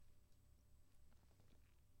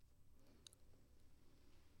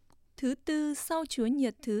Thứ tư sau Chúa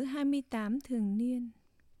Nhật thứ 28 thường niên.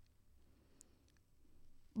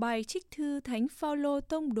 Bài trích thư Thánh Phaolô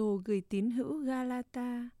tông đồ gửi tín hữu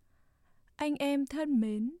Galata. Anh em thân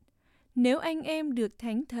mến, nếu anh em được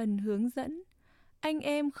Thánh Thần hướng dẫn, anh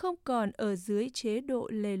em không còn ở dưới chế độ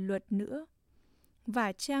lề luật nữa.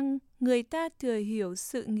 Và chăng người ta thừa hiểu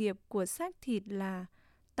sự nghiệp của xác thịt là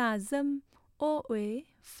tà dâm, ô uế,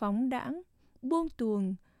 phóng đãng, buông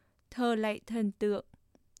tuồng, thờ lạy thần tượng,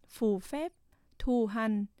 phù phép, thù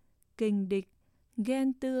hằn, kình địch,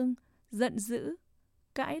 ghen tương, giận dữ,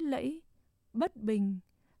 cãi lẫy, bất bình,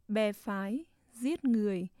 bè phái, giết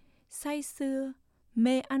người, say sưa,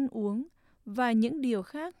 mê ăn uống và những điều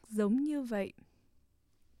khác giống như vậy.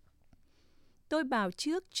 Tôi bảo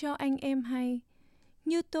trước cho anh em hay,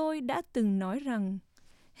 như tôi đã từng nói rằng,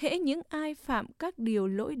 hễ những ai phạm các điều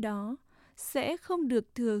lỗi đó sẽ không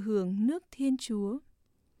được thừa hưởng nước Thiên Chúa.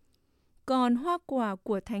 Còn hoa quả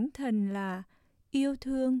của Thánh Thần là yêu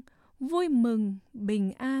thương, vui mừng,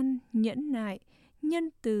 bình an, nhẫn nại, nhân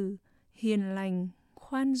từ, hiền lành,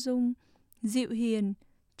 khoan dung, dịu hiền,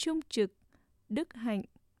 trung trực, đức hạnh,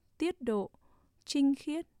 tiết độ, trinh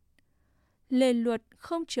khiết. Lề luật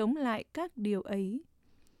không chống lại các điều ấy.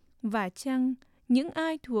 Và chăng những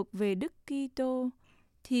ai thuộc về Đức Kitô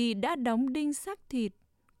thì đã đóng đinh xác thịt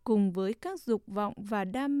cùng với các dục vọng và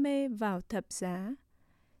đam mê vào thập giá.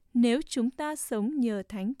 Nếu chúng ta sống nhờ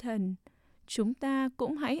Thánh Thần, chúng ta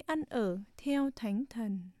cũng hãy ăn ở theo Thánh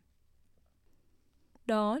Thần.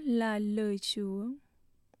 Đó là lời Chúa.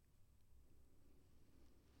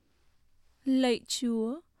 Lạy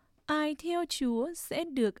Chúa, ai theo Chúa sẽ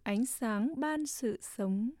được ánh sáng ban sự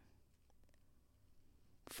sống.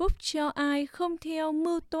 Phúc cho ai không theo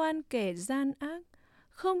mưu toan kẻ gian ác,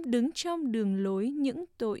 không đứng trong đường lối những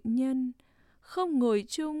tội nhân, không ngồi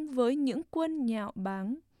chung với những quân nhạo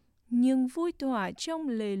báng, nhưng vui thỏa trong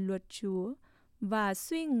lề luật Chúa và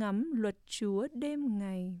suy ngẫm luật Chúa đêm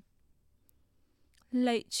ngày.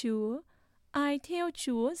 Lạy Chúa, ai theo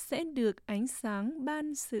Chúa sẽ được ánh sáng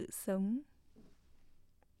ban sự sống.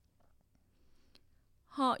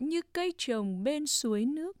 Họ như cây trồng bên suối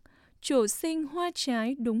nước, trổ sinh hoa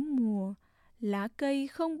trái đúng mùa, lá cây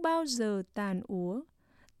không bao giờ tàn úa,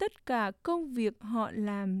 tất cả công việc họ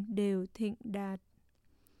làm đều thịnh đạt.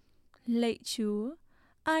 Lạy Chúa,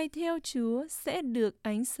 ai theo Chúa sẽ được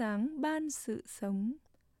ánh sáng ban sự sống.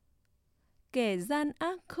 Kẻ gian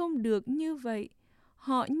ác không được như vậy,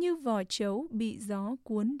 họ như vỏ trấu bị gió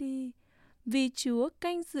cuốn đi, vì Chúa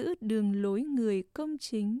canh giữ đường lối người công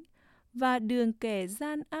chính, và đường kẻ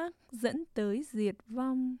gian ác dẫn tới diệt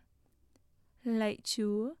vong. Lạy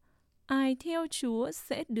Chúa, ai theo Chúa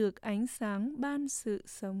sẽ được ánh sáng ban sự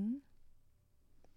sống.